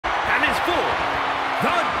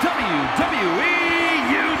the WWE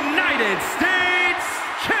United States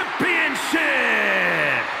Championship.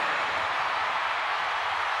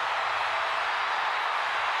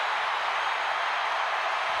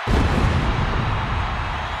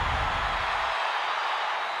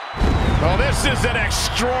 Well, this is an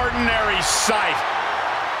extraordinary sight.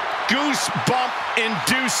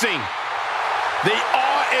 Goosebump-inducing. The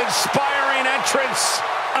awe-inspiring entrance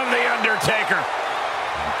of The Undertaker.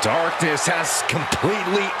 Darkness has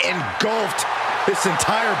completely engulfed this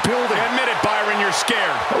entire building. Admit it, Byron, you're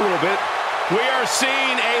scared. A little bit. We are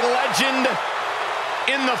seeing a legend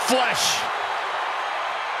in the flesh.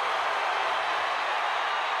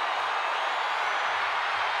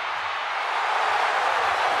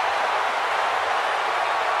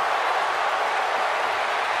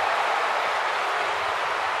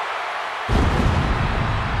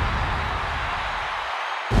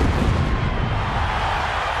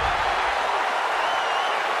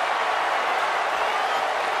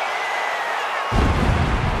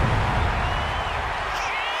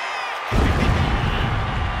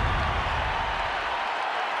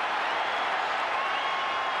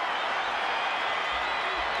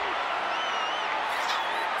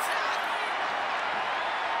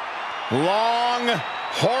 Long,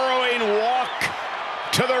 harrowing walk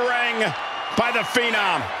to the ring by the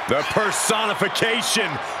Phenom. The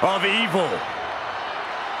personification of evil.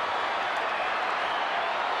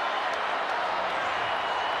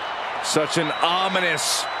 Such an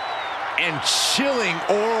ominous and chilling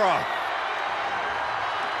aura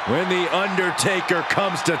when The Undertaker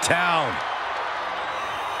comes to town.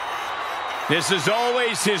 This is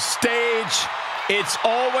always his stage. It's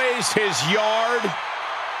always his yard.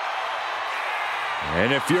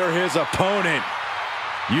 And if you're his opponent,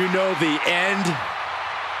 you know the end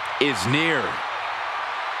is near.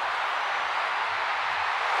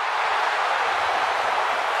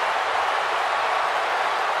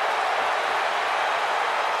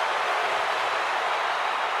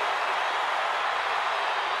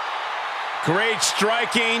 Great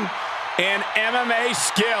striking and MMA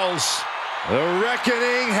skills. The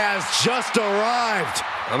reckoning has just arrived.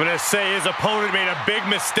 I'm going to say his opponent made a big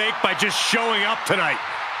mistake by just showing up tonight.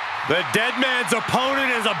 The dead man's opponent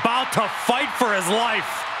is about to fight for his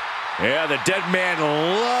life. Yeah, the dead man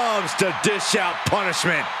loves to dish out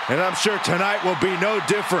punishment, and I'm sure tonight will be no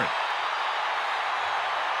different.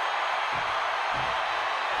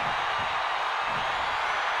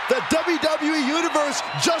 The WWE Universe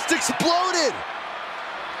just exploded!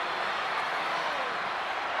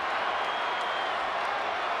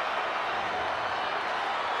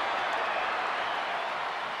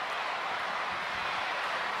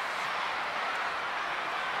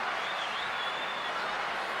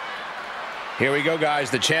 Here we go,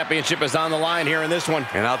 guys. The championship is on the line here in this one.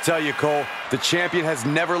 And I'll tell you, Cole, the champion has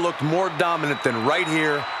never looked more dominant than right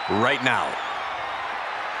here, right now.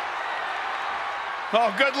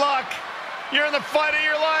 Oh, good luck. You're in the fight of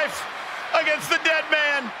your life against the dead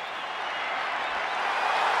man.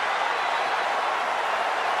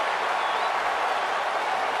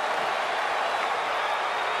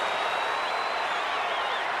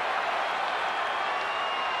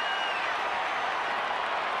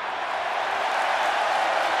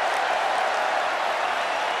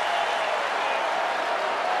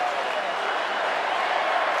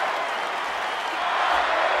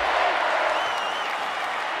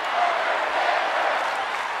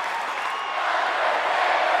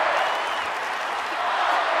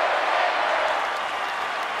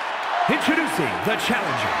 Introducing the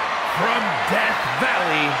challenger from Death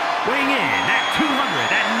Valley, weighing in at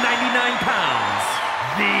 299 pounds,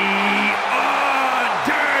 The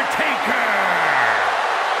Undertaker.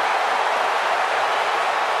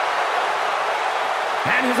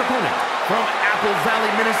 And his opponent from Apple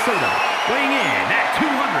Valley, Minnesota, weighing in at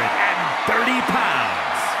 230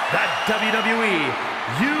 pounds, the WWE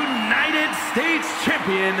United States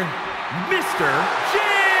Champion, Mr.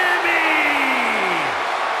 Jimmy.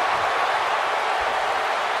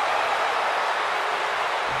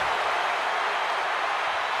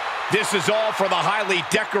 This is all for the highly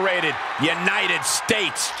decorated United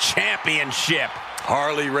States Championship.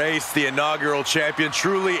 Harley Race, the inaugural champion,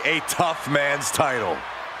 truly a tough man's title.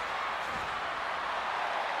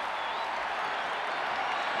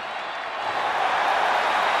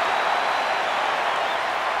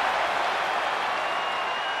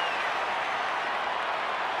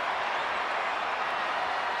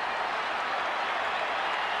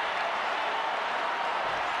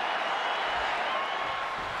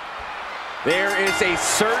 There is a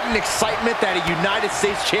certain excitement that a United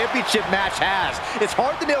States Championship match has. It's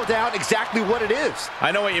hard to nail down exactly what it is. I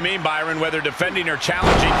know what you mean, Byron. Whether defending or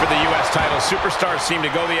challenging for the U.S. title, superstars seem to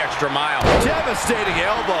go the extra mile. Devastating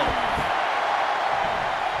elbow.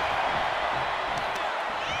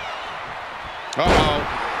 Uh-oh.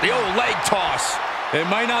 The old leg toss. It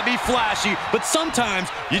might not be flashy, but sometimes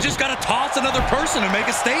you just got to toss another person and make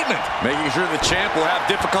a statement. Making sure the champ will have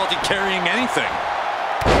difficulty carrying anything.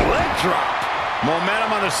 Leg drop.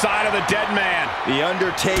 Momentum on the side of the dead man. The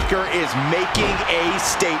Undertaker is making a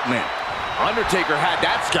statement. Undertaker had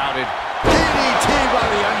that scouted. DDT by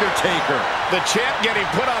the Undertaker. The champ getting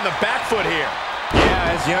put on the back foot here.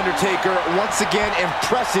 Yeah, as the Undertaker once again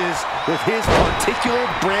impresses with his particular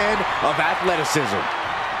brand of athleticism.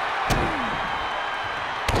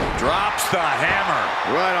 Drops the hammer.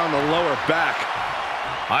 Right on the lower back.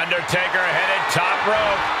 Undertaker headed top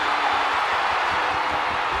rope.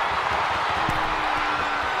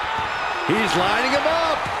 He's lining him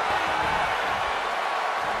up.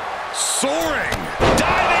 Soaring.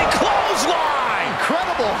 Diving clothesline.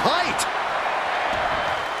 Incredible height.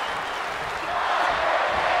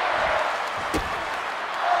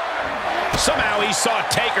 Somehow he saw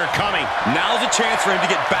Taker coming. Now's a chance for him to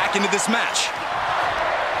get back into this match.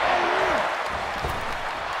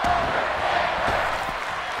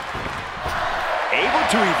 Able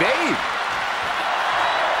to evade.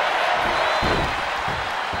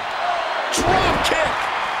 Drop kick.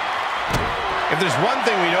 If there's one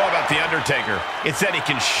thing we know about The Undertaker, it's that he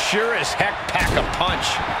can sure as heck pack a punch.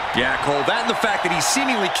 Yeah, Cole, that and the fact that he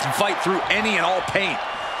seemingly can fight through any and all pain,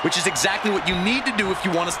 which is exactly what you need to do if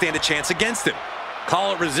you want to stand a chance against him.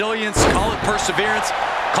 Call it resilience, call it perseverance,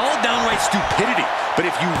 call it downright stupidity. But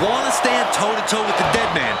if you want to stand toe-to-toe with the dead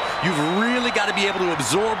man, you've really got to be able to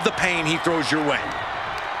absorb the pain he throws your way.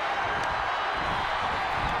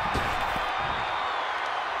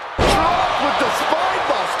 Drop with the spine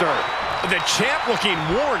buster. The champ looking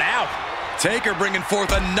worn out. Taker bringing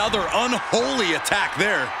forth another unholy attack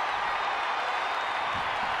there.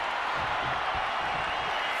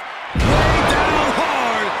 Way down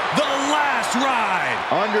hard, the last ride.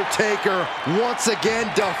 Undertaker once again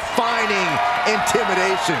defining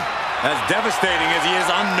intimidation. As devastating as he is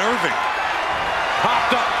unnerving.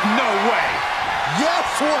 Popped up, no way. Yes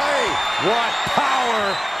way. What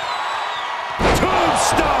power.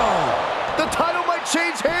 Tombstone. The title might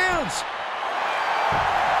change hands.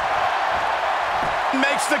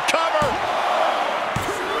 Makes the cover.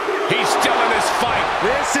 He's still in this fight.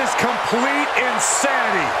 This is complete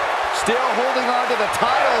insanity. Still holding on to the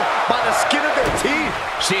title by the skin of their teeth.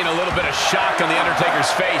 Seeing a little bit of shock on the Undertaker's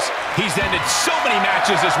face. He's ended so many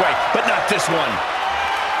matches this way, but not this one.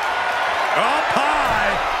 Up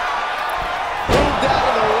high. Moved out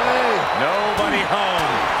of the way. Nobody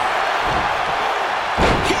home.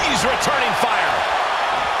 He's returning fire.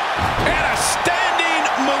 And a standing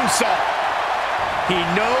moonsault. He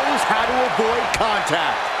knows how to avoid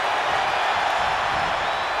contact.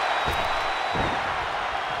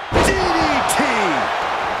 DDT.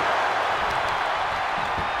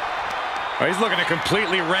 Oh, he's looking to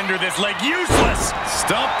completely render this leg useless.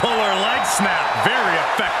 Stump puller leg snap. Very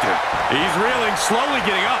effective. He's reeling, slowly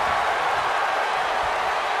getting up.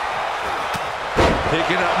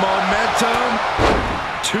 Picking up momentum.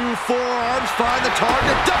 Two forearms find the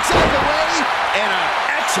target. Ducks out of the way. And an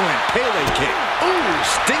excellent Pele kick. Ooh,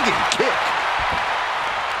 stinging kick.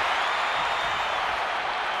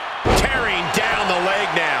 Tearing down the leg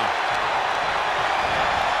now.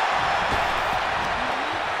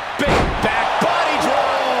 Big back body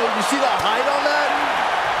drop. You see the height on that?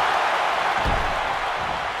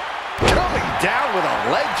 Coming down with a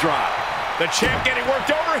leg drop. The champ getting worked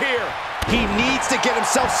over here. He needs to get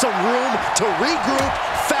himself some room to regroup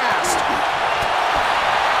fast.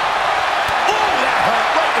 Oh, that hurt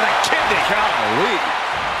right to the kidney. Golly.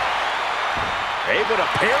 Able to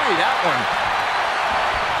parry that one.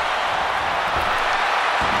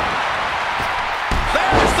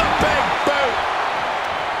 There's the big boot.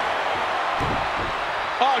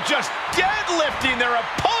 Oh, just deadlifting their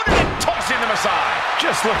opponent and tossing them aside.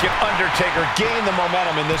 Just look at Undertaker gain the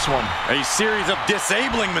momentum in this one. A series of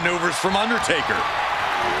disabling maneuvers from Undertaker.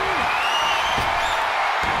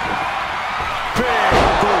 Big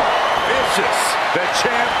boot. Vicious. The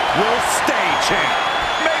champ will stay champ.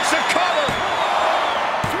 Makes a cover.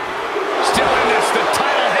 Still in this, the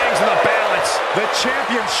title hangs in the balance. The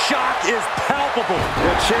champion's shock is palpable.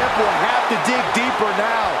 The champ will have to dig deeper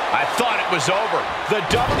now. I thought it was over. The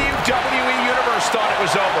WWE Universe thought it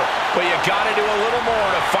was over. But you got to do a little more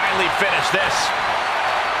to finally finish this.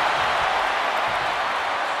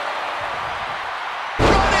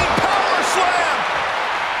 Running power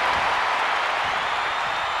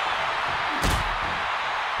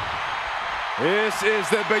This is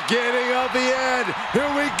the beginning of the end.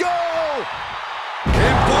 Here we go.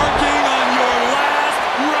 Embarking on your last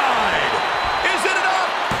ride. Is it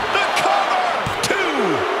enough? The cover! 2.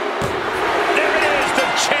 There it is. The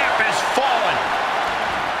champ has fallen.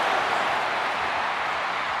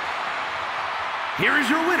 Here is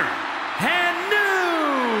your winner, and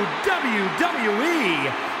new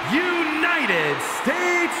WWE United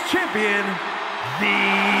States Champion, The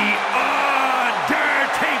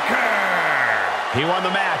Undertaker. He won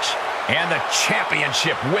the match and the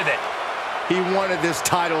championship with it. He wanted this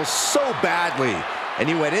title so badly, and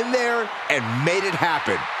he went in there and made it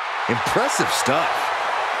happen. Impressive stuff.